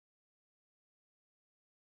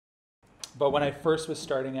But when I first was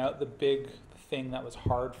starting out, the big thing that was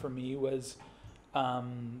hard for me was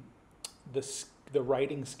the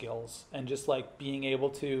writing skills, and just like being able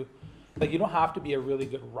to, like, you don't have to be a really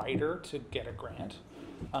good writer to get a grant.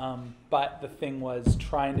 But the thing was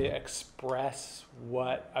trying to express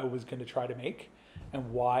what I was going to try to make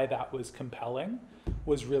and why that was compelling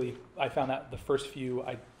was really, I found that the first few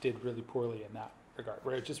I did really poorly in that regard,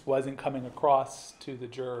 where it just wasn't coming across to the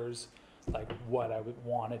jurors like what I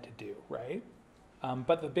wanted to do, right?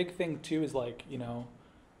 But the big thing too is like,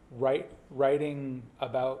 writing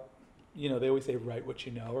about, they always say write what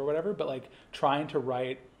you know or whatever, but like trying to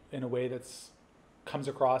write in a way that's comes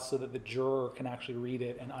across so that the juror can actually read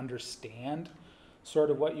it and understand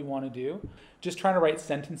sort of what you want to do. Just trying to write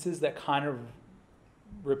sentences that kind of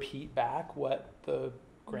repeat back what the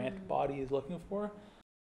grant body is looking for.